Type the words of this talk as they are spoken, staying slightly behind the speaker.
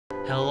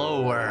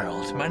Hello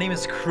world, my name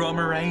is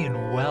Chromaray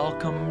and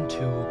welcome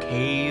to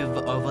Cave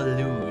of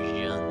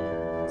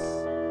Illusions.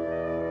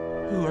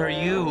 Who are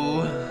you?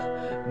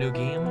 New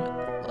game,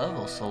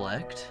 level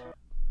select.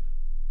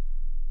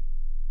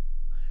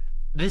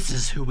 This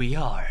is who we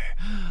are.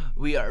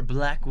 We are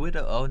Black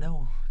Widow. Oh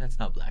no, that's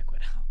not Black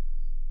Widow.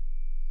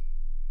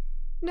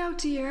 Now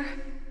dear,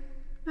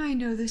 I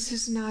know this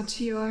is not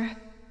your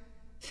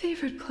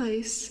favorite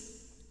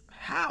place.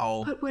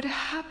 How? But what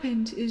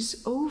happened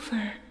is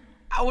over.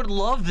 I would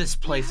love this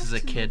place as a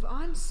kid. Move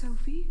on,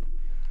 Sophie.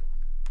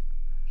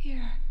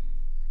 Here,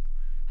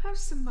 have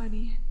some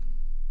money.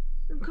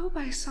 Go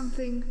buy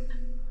something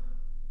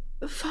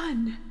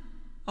fun.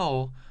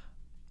 Oh,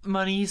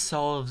 money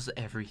solves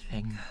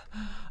everything.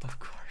 Of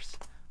course.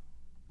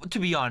 To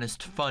be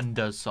honest, fun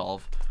does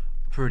solve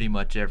pretty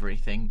much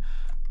everything.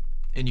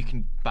 And you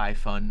can buy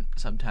fun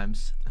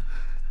sometimes.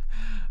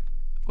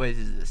 What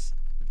is this?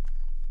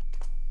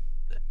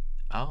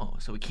 Oh,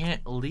 so we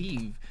can't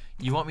leave.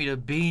 You want me to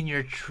be in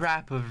your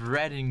trap of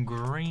red and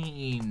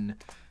green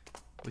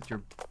with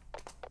your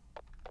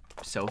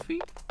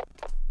Sophie?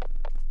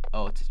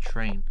 Oh, it's a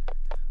train.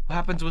 What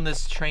happens when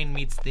this train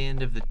meets the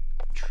end of the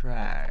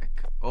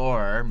track?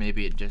 Or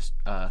maybe it just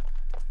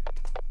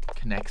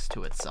connects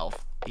to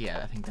itself. Yeah,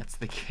 I think that's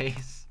the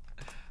case.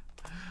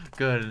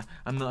 Good.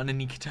 I'm the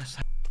unique test.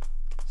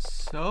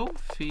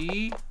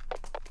 Sophie?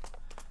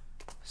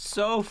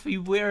 Sophie,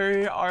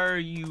 where are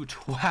you,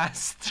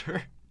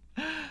 Twaster?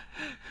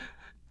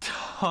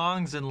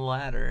 Tongs and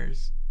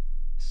ladders.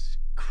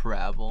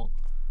 Scrabble.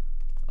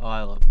 Oh,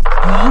 I love this.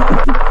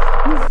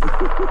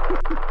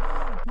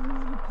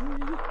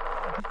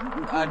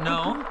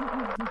 No.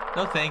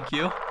 No, thank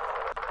you.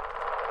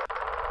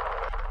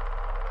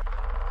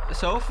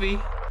 Sophie.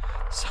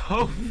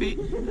 Sophie.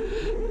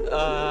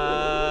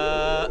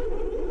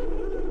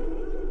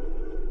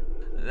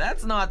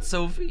 That's not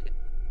Sophie.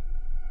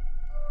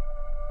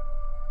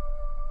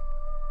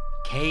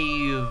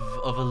 Cave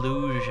of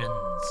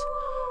Illusions,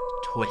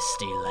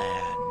 Twisty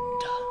Land.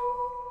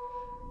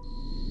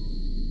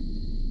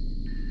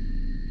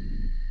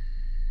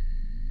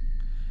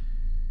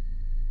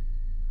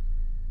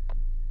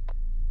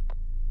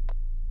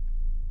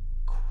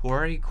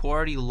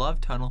 Quarry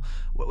Love Tunnel.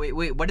 Wait,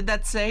 what did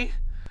that say?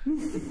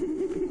 Is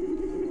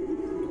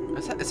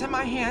that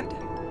my hand?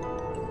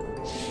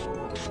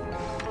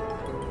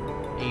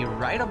 A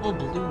rideable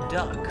blue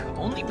duck,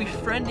 only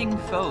befriending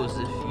foes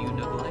if you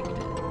neglect it.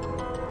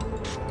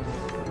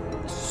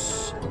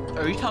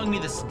 Are you telling me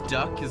this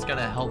duck is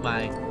gonna help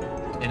my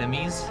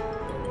enemies?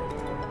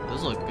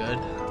 Those look good.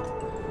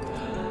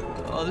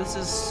 Oh, this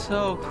is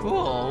so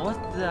cool.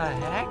 What the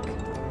heck?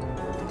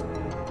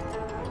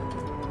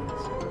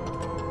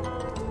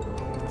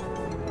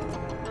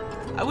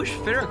 I wish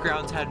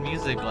fairgrounds had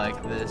music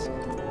like this,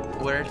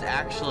 where it's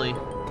actually,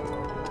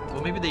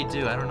 well, maybe they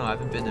do. I don't know. I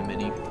haven't been to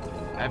many.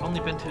 I've only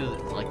been to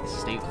like the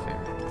state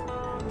fair.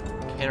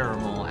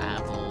 Caramel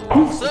apple.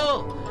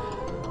 So,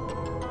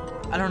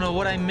 I don't know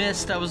what I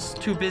missed. I was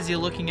too busy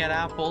looking at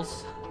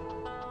apples.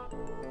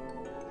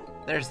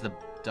 There's the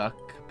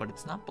duck, but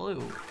it's not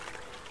blue.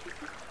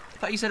 I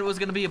thought you said it was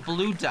gonna be a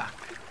blue duck.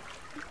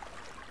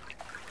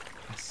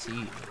 I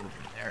see it over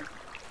there.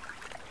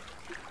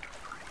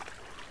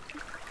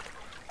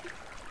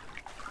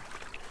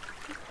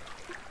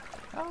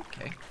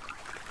 Okay.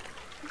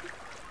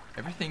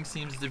 Everything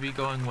seems to be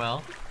going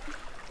well.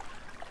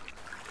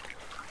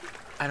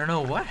 I don't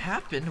know what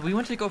happened. We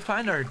went to go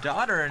find our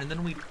daughter and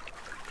then we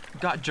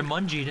got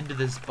Jumanji'd into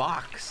this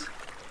box.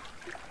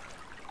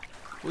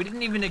 We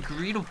didn't even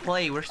agree to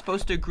play. We're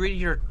supposed to agree to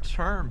your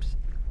terms.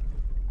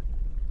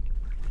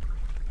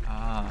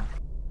 Ah,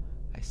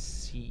 I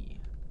see.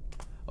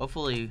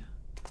 Hopefully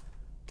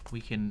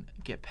we can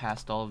get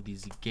past all of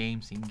these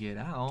games and get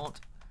out.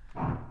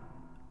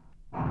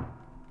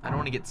 I don't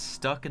want to get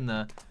stuck in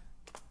the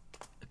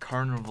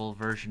carnival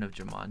version of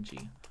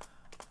Jumanji.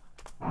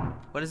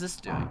 What is this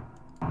doing?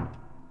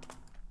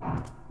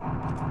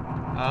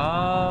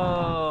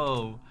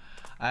 Oh,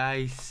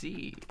 I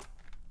see.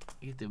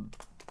 You have to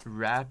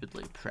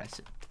rapidly press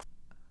it.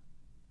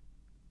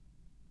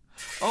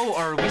 Oh,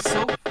 are we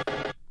so...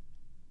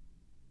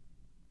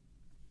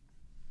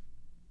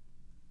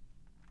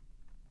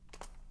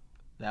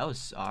 That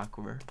was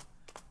awkward.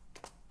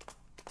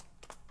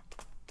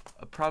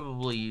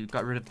 Probably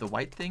got rid of the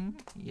white thing.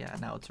 Yeah,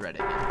 now it's red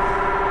again. Oh.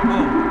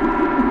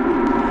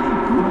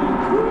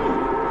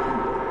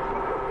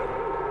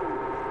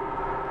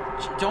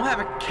 Don't have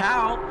a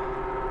cow.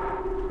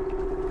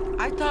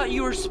 I thought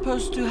you were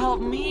supposed to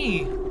help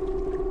me.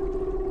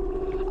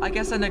 I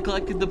guess I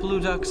neglected the blue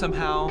duck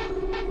somehow.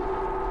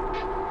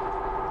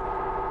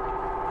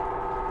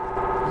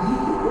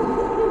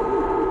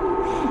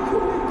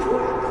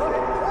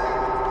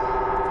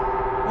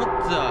 What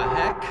the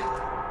heck?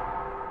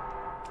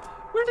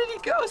 Where did he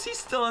go? Is he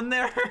still in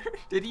there?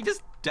 Did he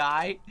just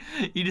die?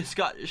 He just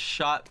got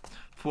shot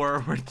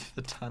forward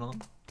through the tunnel.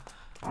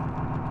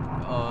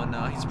 Oh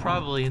no, he's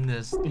probably in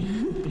this.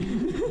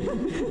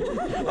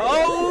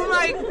 Oh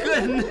my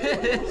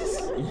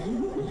goodness!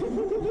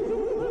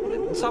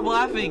 Stop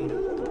laughing.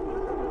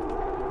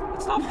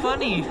 It's not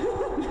funny.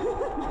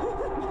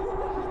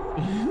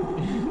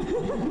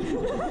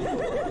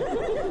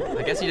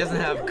 I guess he doesn't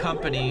have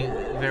company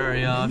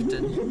very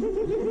often.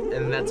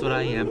 And that's what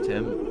I am to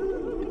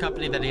him. A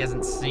company that he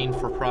hasn't seen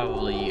for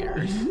probably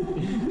years.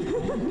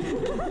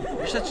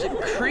 You're such a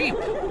creep.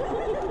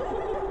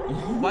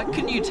 Why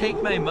couldn't you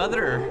take my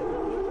mother?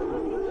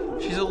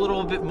 She's a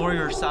little bit more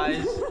your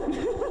size.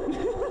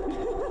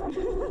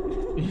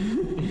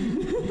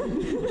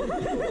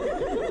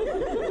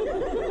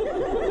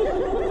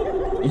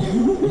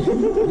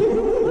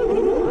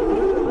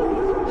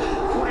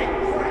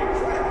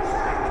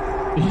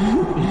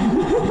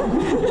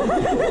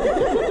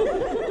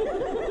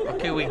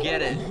 Okay, we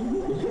get it.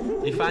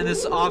 You find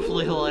this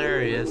awfully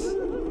hilarious.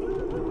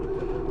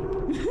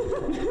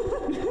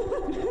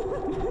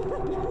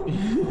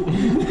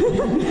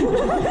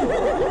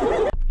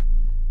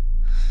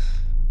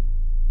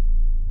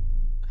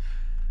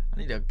 I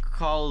need to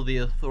call the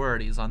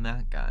authorities on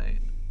that guy.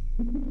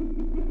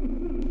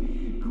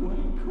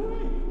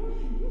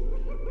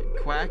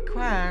 Quack,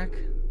 quack.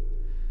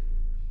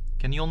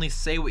 Can you only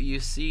say what you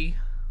see?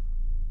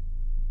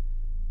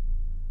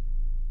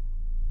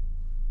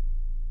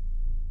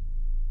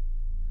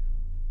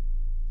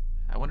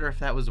 I wonder if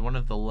that was one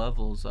of the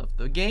levels of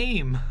the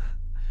game.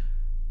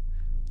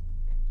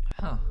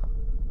 Huh.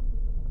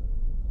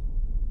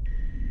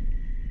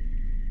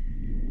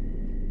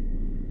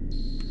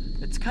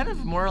 It's kind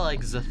of more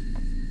like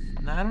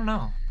I don't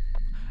know.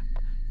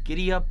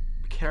 Giddy Up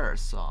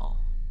Carousel.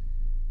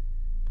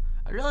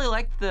 I really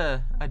like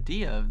the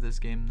idea of this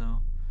game though.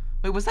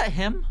 Wait, was that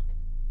him?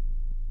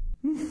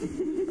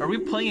 Are we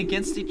playing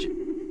against each...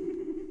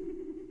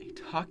 A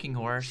talking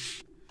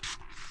horse.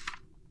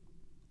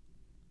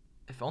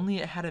 If only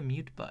it had a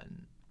mute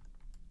button.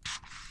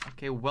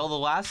 Okay, well the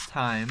last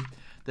time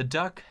the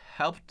duck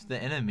helped the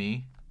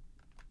enemy.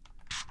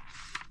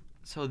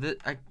 So that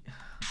I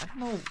don't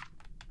know.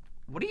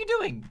 What are you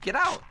doing? Get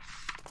out.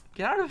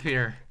 Get out of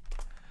here.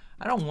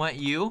 I don't want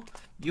you.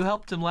 You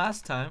helped him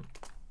last time.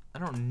 I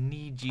don't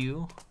need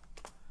you.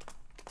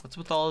 What's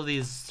with all of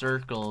these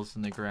circles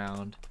in the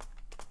ground?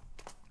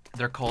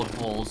 They're called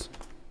holes.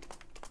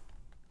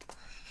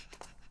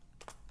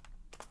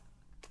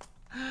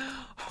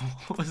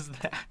 What was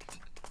that?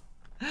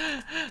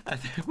 I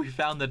think we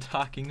found the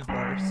talking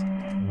horse.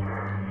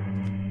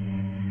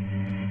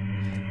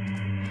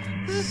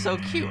 This is so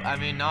cute. I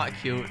mean, not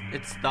cute.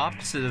 It's the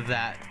opposite of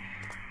that.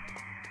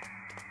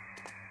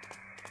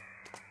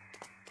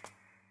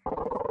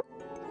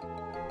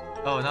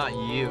 Oh, not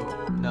you.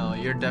 No,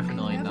 you're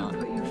definitely not.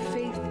 Never put your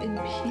faith in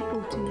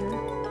people,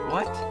 dear.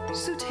 What?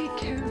 So take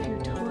care of your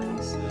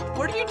toys.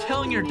 What are you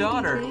telling your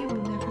daughter? They will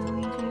never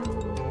leave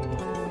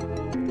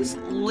you. This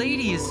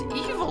lady is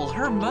evil.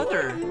 Her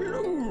mother.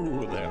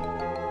 Hello there.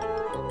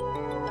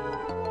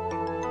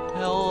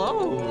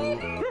 Hello.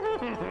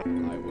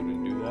 I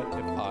wouldn't do that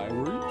if I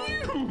were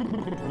you.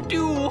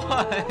 Do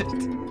what?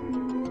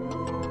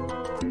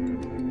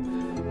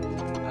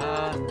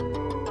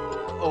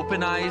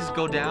 Open eyes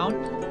go down?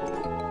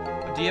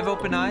 Do you have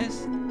open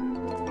eyes?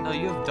 No,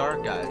 you have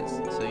dark eyes.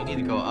 So you need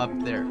to go up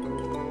there.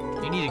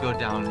 You need to go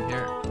down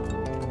here.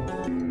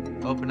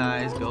 Open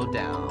eyes go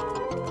down.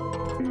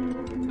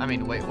 I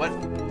mean, wait, what?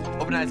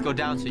 Open eyes go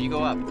down, so you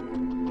go up.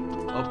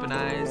 Open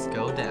eyes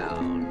go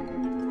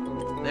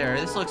down. There,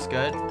 this looks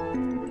good.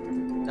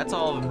 That's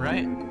all of them,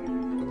 right?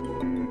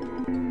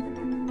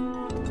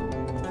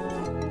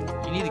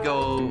 You need to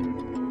go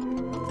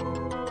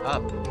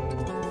up.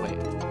 Wait.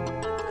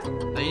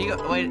 No, you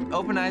go, wait,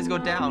 open eyes go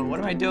down. What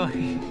am I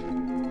doing?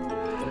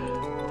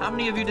 How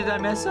many of you did I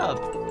mess up?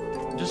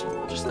 Just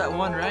that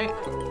one, right?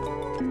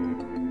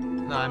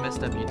 No, I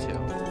messed up you too.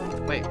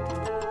 Wait.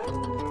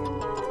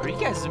 Are you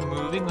guys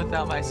moving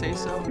without my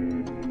say-so?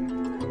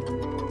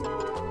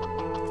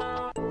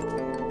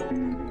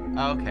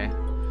 Okay.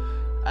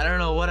 I don't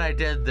know what I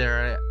did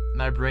there.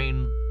 My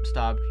brain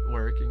stopped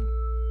working.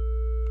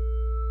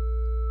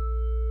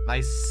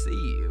 I see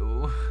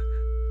you.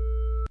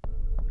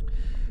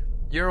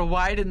 You're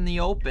wide in the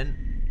open.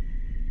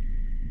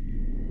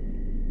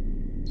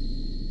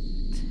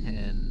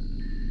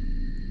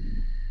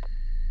 10.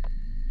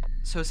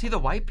 So is he the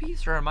white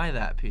piece or am I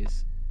that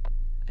piece?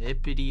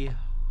 Hippity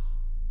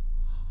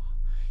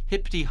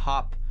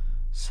hop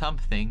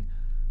something.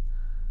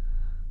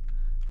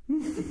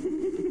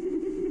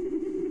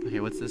 Okay,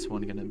 what's this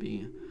one gonna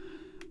be?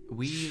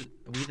 We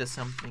the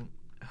something.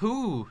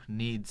 Who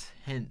needs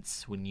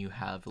hints when you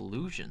have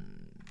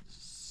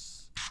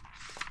illusions?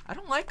 I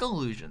don't like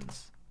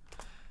illusions.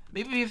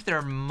 Maybe if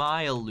they're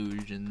my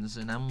illusions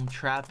and I'm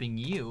trapping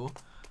you,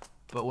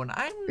 but when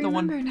I'm the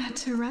one... Remember not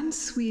to run,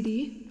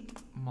 sweetie.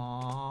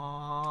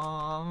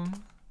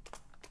 Mom...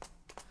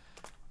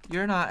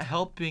 You're not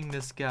helping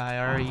this guy,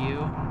 are you?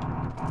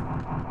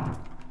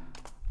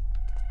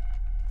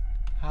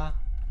 Huh?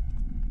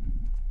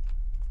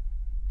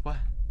 What?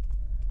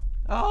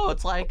 Oh,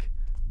 it's like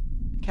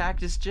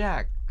Cactus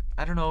Jack.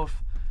 I don't know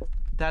if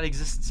that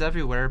exists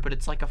everywhere, but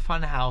it's like a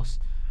fun house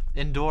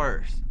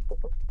indoors.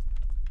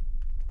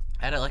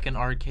 At like an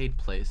arcade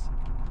place.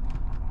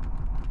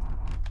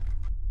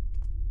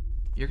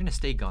 You're gonna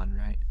stay gone,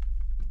 right?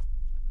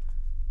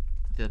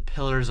 The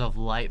pillars of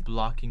light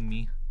blocking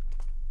me.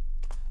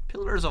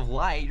 Pillars of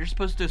light? You're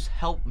supposed to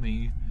help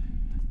me.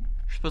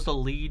 You're supposed to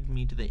lead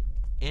me to the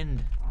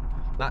end.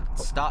 Not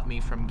stop me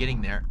from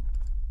getting there.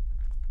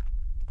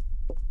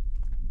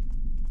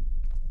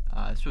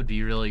 This would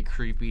be really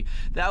creepy.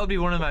 That would be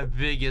one of my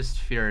biggest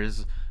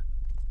fears.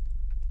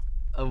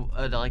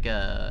 Like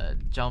a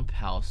jump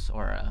house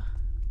or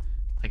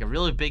like a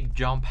really big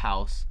jump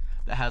house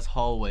that has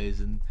hallways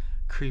and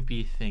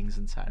creepy things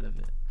inside of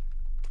it.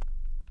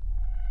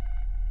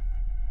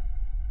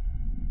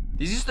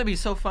 These used to be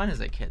so fun as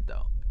a kid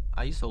though.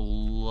 I used to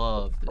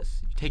love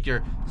this. You take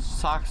your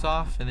socks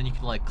off and then you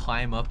can like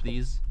climb up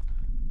these.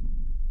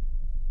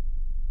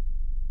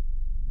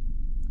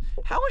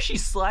 How is she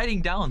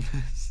sliding down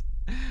this?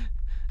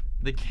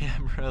 The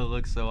camera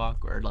looks so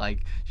awkward,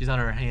 like she's on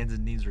her hands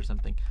and knees or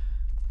something.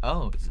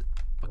 Oh,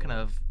 what kind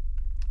of...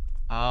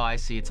 Oh, I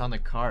see, it's on the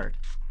card.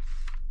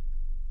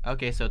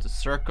 Okay, so it's a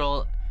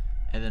circle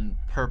and then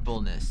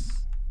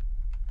purpleness.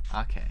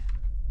 Okay.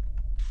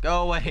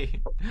 Go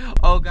away.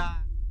 Oh god.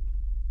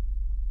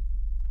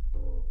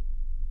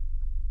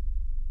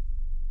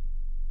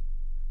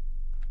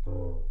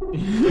 Oh!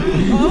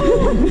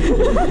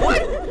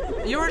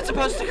 What? You weren't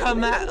supposed to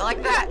come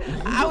like that.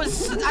 I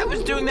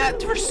was doing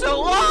that for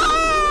so long.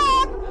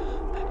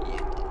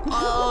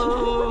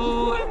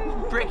 Oh,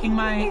 I'm breaking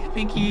my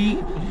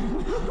pinky.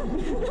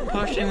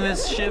 Pushing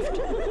this shift.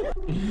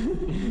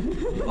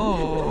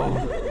 Oh,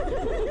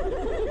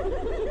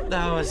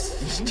 that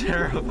was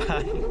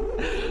terrifying.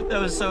 That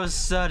was so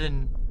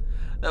sudden.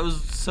 That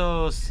was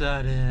so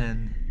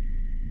sudden.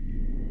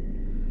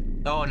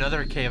 Oh,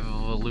 another cave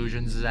of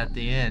illusions is at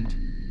the end.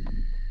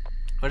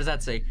 What does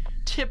that say?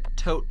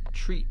 Tiptoe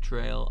treat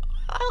trail.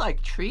 I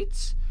like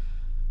treats.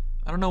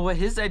 I don't know what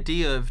his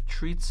idea of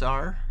treats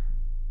are,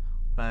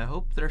 but I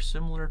hope they're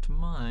similar to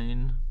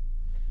mine.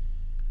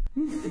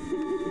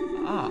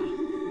 Ah.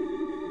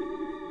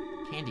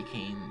 Candy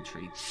cane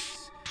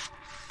treats.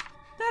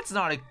 That's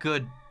not a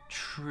good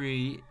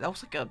treat. That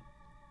was like a...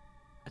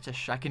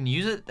 I can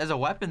use it as a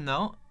weapon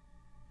though.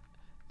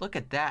 Look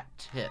at that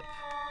tip.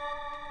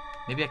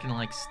 Maybe I can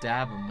like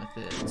stab him with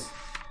it.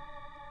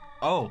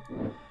 Oh,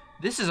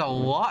 this is a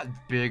lot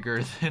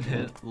bigger than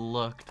it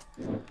looked.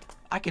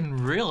 I can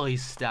really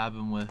stab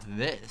him with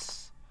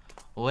this.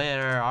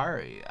 Where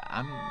are you?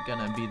 I'm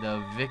gonna be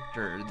the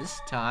victor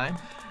this time.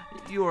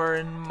 You're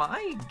in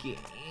my game.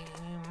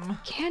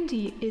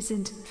 Candy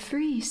isn't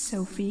free,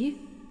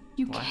 Sophie.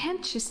 You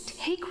can't just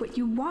take what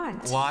you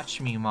want. Watch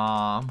me,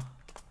 Mom.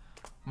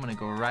 I'm gonna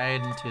go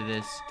right into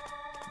this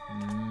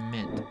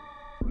mint.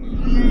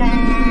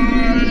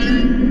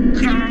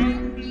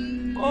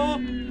 Oh!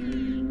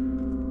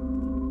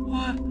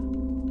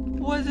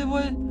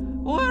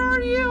 What are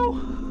you?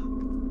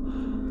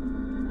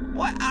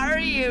 What are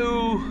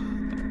you?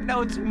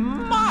 No, it's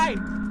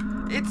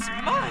mine! It's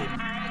mine!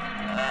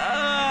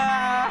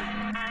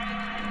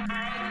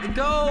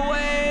 Go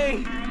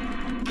away!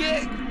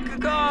 Get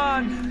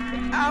gone!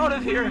 Out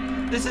of here!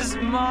 This is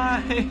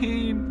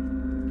mine!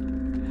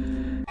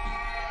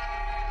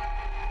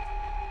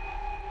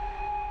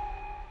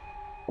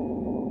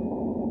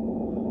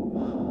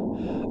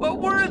 What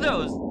were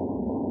those?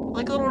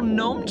 Like little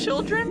gnome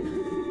children?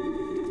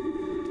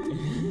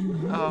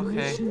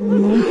 Okay.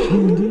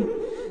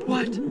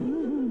 What?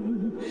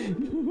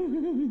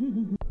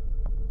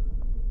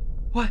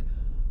 What?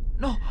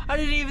 No, I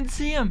didn't even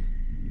see him.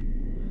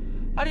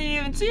 I didn't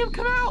even see him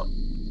come out.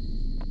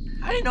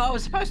 I didn't know I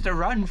was supposed to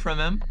run from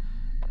him.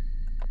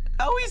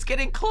 Oh, he's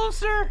getting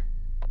closer.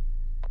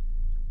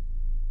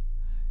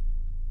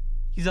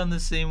 He's on the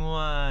same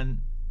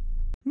one.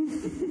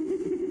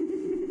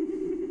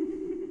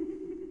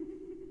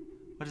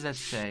 What does that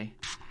say?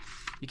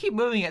 You keep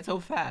moving it so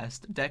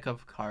fast. A deck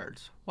of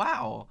cards.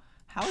 Wow,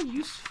 how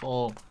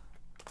useful.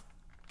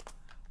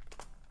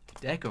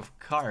 Deck of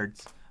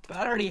cards. But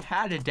I already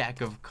had a deck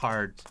of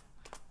cards.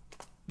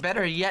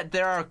 Better yet,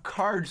 there are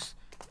cards.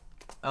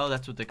 Oh,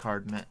 that's what the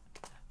card meant.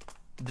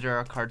 There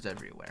are cards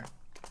everywhere.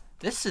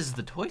 This is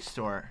the toy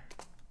store.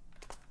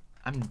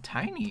 I'm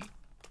tiny.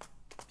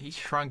 He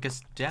shrunk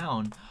us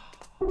down.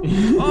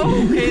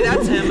 Oh, okay,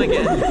 that's him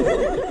again.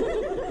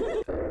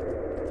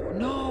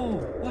 No,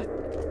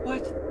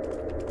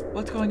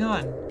 what's going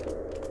on?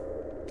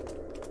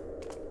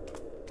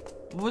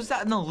 Was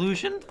that an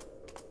illusion?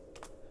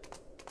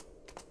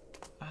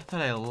 I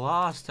thought I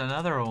lost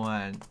another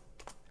one.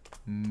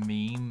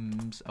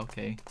 Memes,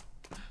 okay.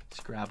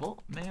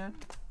 Scrabble, man.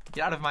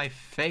 Get out of my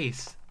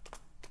face.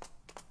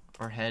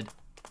 Or head.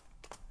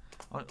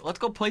 Let's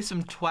go play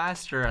some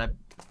Twaster. I'm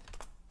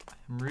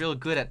real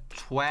good at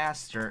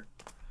Twaster.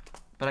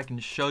 But I can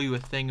show you a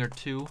thing or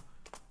two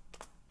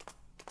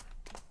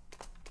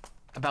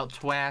about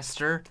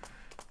Twaster.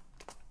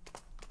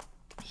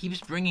 He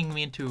keeps bringing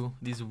me into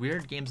these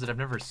weird games that I've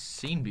never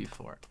seen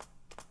before.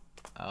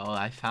 Oh,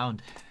 I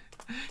found it.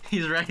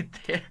 He's right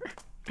there.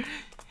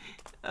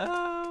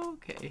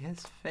 Okay,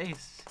 his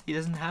face. He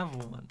doesn't have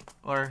one.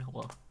 Or,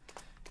 well,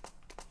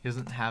 he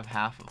doesn't have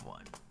half of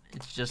one.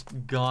 It's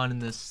just gone in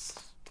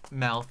this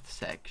mouth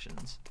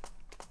sections.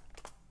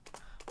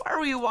 Why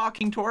are we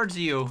walking towards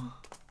you?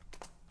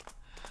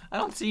 I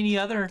don't see any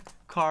other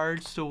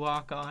cards to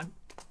walk on.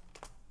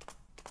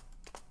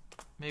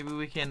 Maybe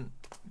we can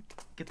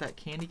get that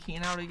candy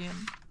cane out again?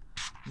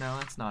 No,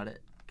 that's not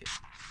it. Okay.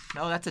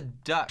 No, that's a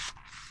duck.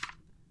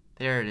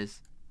 There it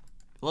is.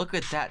 Look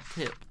at that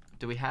tip.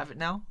 Do we have it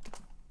now?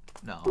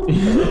 No. Oh!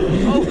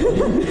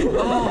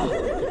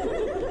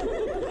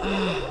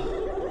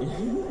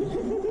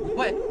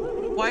 What?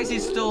 Why is he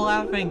still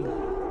laughing?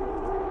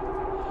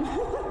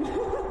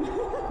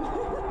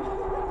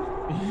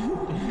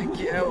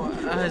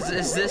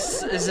 Is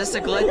this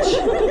a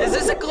glitch? Is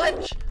this a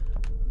glitch?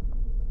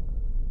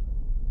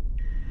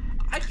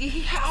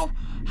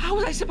 How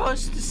was I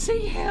supposed to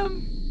see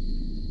him?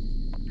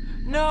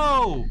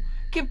 No!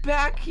 Get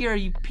back here,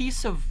 you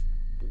piece of...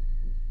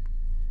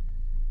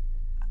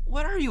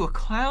 What are you, a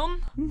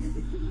clown?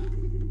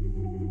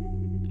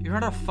 You're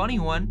not a funny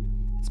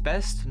one. It's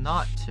best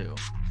not to.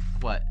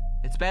 What?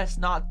 It's best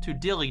not to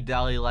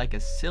dilly-dally like a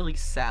silly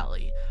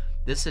Sally.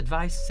 This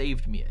advice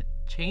saved me a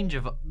change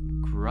of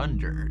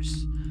grunders.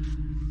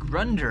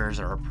 Grunders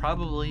are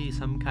probably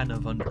some kind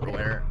of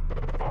underwear.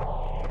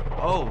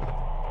 Oh.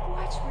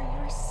 Watch where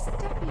you're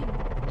stepping.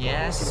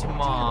 Yes,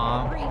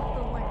 Mom. Brain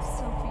for once,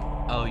 Sophie.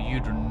 Oh, you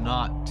do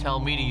not tell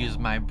me to use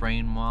my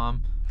brain,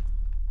 Mom.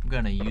 I'm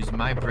gonna use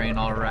my brain,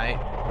 all right.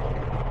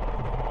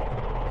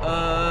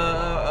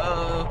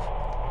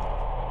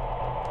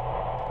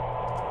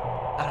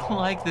 I don't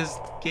like this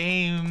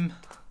game.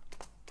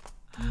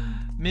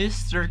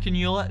 Mister, can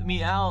you let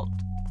me out?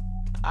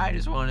 I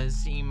just want to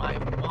see my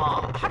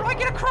mom. How do I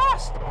get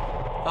across?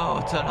 Oh,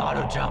 it's an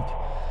auto jump.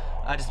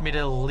 I just made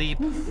a leap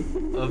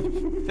of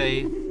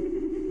faith.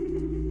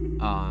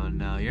 Oh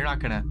no, you're not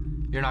gonna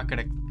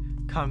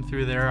come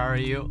through there, are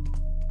you?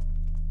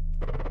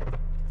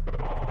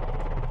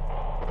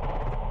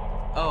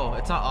 Oh,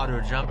 it's not auto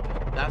jump.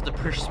 I have to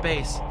push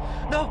space.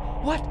 No,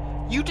 what?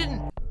 You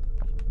didn't.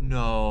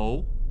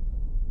 No.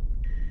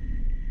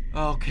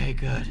 Okay,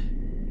 good.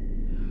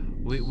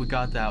 We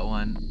got that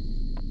one.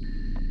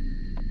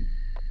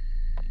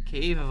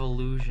 Cave of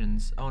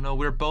Illusions. Oh no,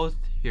 we're both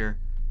here.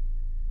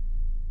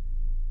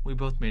 We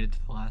both made it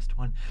to the last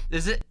one.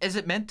 Is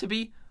it meant to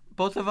be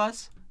both of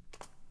us?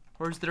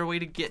 Or is there a way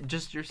to get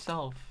just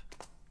yourself?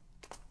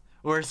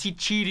 Or is he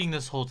cheating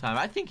this whole time?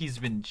 I think he's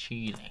been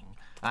cheating.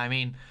 I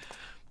mean,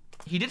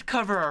 he did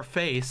cover our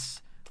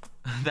face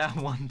that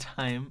one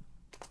time.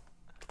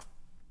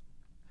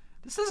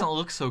 This doesn't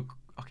look so...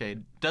 Okay, it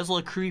does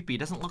look creepy. It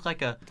doesn't look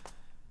like a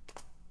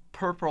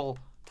purple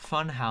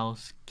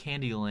funhouse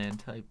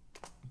Candyland type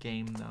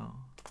game, though.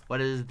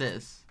 What is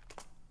this?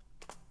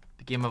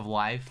 The Game of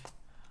Life?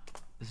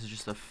 This is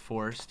just a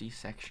foresty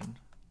section.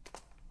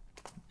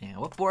 Yeah,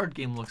 what board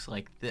game looks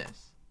like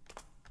this?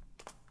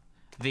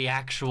 The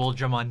actual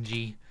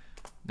Jumanji?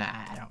 Nah,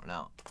 I don't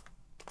know.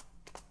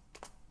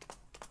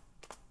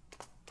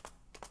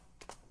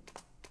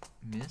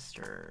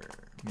 Mr.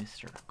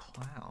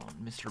 Clown.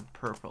 Mr.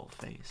 Purple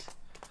Face.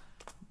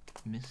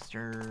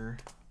 Mr...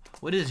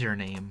 What is your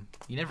name?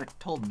 You never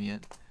told me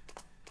it.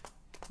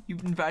 You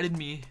invited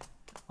me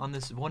on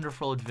this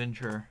wonderful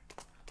adventure.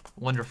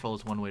 Wonderful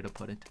is one way to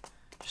put it.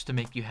 Just to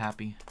make you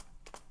happy.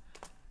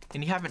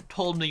 And you haven't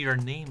told me your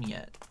name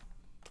yet.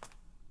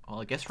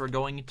 Well, I guess we're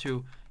going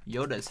to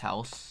Yoda's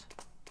house.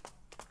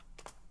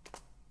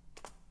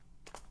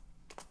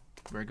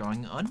 We're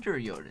going under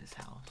Yoda's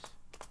house.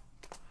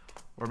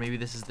 Or maybe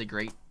this is the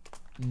great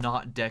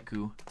not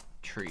Deku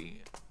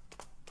tree.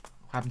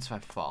 What happens if I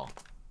fall?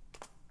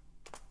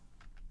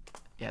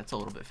 Yeah, it's a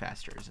little bit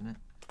faster, isn't it?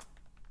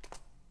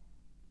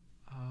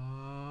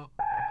 Oh,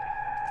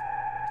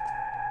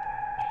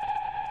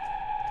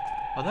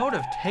 that would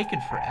have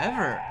taken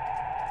forever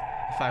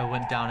if I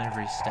went down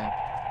every step.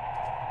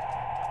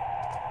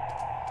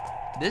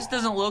 This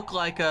doesn't look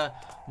like a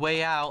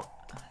way out.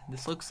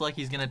 This looks like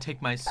he's gonna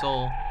take my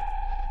soul.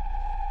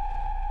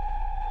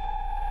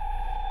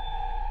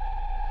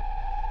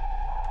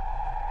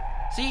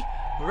 See?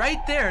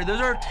 Right there,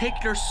 those are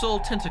take your soul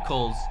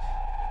tentacles.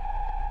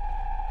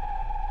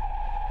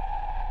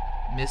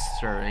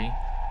 Mystery.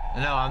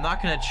 No, I'm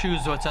not gonna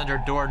choose what's under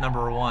door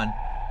number 1.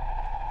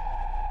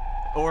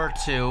 Or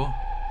 2.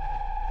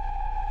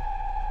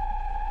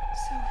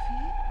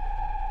 Sophie?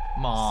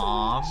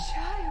 Mom. Sweet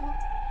child.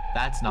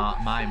 That's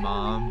not my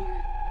mom.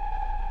 Here.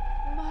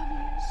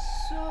 Mommy is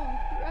so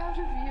proud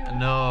of you.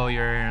 No,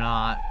 you're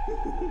not.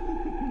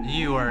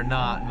 You are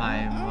not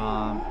my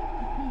mom.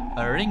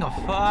 A ring of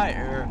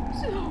fire.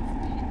 Sophie,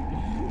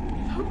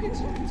 how could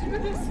you do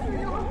this for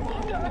your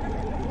mother?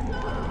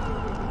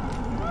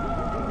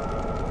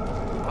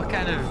 What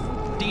kind of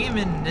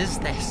demon is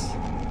this?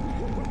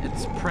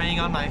 It's preying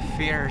on my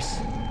fears.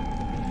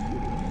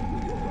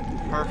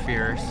 Her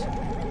fears.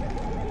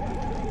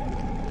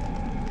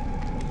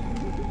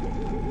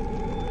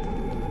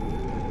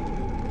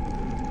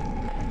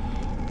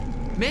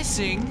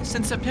 Missing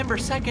since September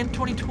 2nd,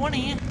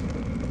 2020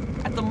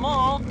 at the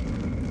mall.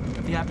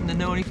 you happen to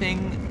know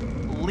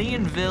anything,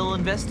 Leonville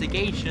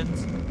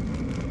investigations.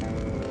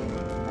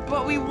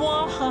 But we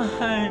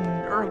won,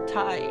 or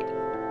tied.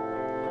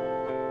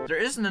 There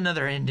isn't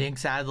another ending,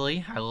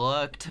 sadly. I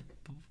looked,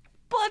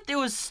 but it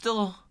was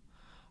still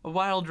a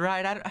wild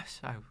ride.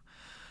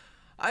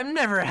 I'm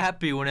never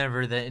happy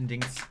whenever the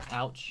ending's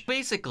ouch.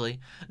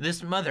 Basically,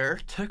 this mother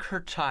took her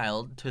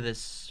child to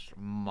this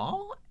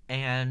mall,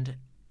 and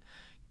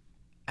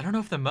I don't know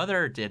if the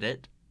mother did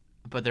it,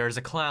 but there's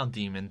a clown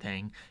demon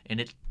thing, and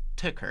it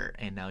took her,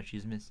 and now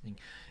she's missing.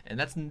 And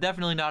that's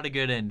definitely not a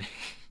good ending.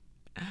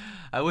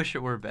 I wish it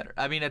were better.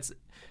 I mean,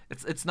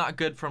 it's not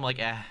good from like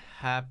a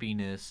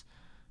happiness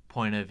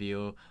point of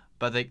view,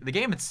 but the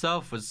game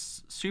itself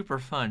was super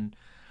fun.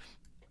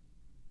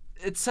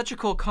 It's such a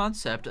cool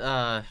concept,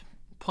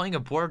 playing a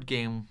board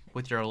game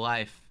with your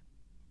life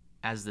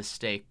as the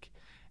stake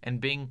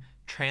and being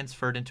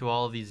transferred into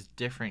all of these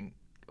different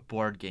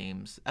board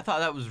games. I thought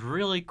that was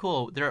really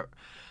cool.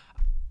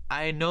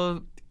 I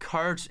know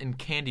cards in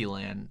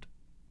Candyland,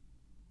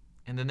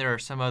 and then there are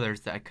some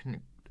others that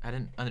I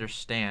didn't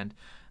understand,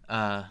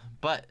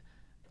 but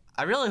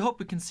I really hope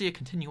we can see a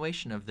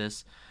continuation of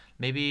this.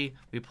 Maybe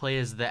we play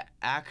as the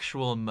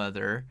actual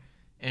mother,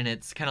 and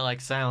it's kind of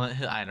like Silent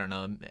Hill. I don't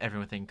know,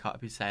 everyone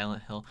copies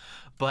Silent Hill,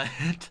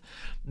 but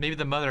maybe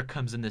the mother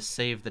comes in to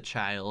save the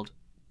child,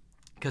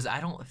 because I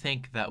don't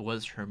think that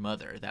was her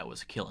mother that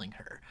was killing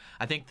her.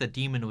 I think the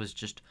demon was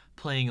just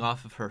playing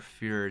off of her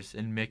fears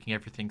and making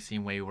everything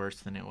seem way worse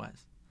than it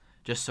was,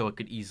 just so it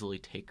could easily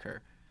take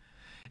her.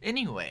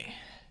 Anyway,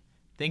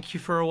 thank you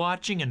for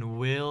watching, and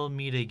we'll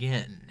meet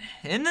again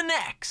in the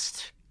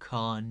next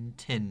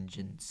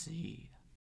contingency.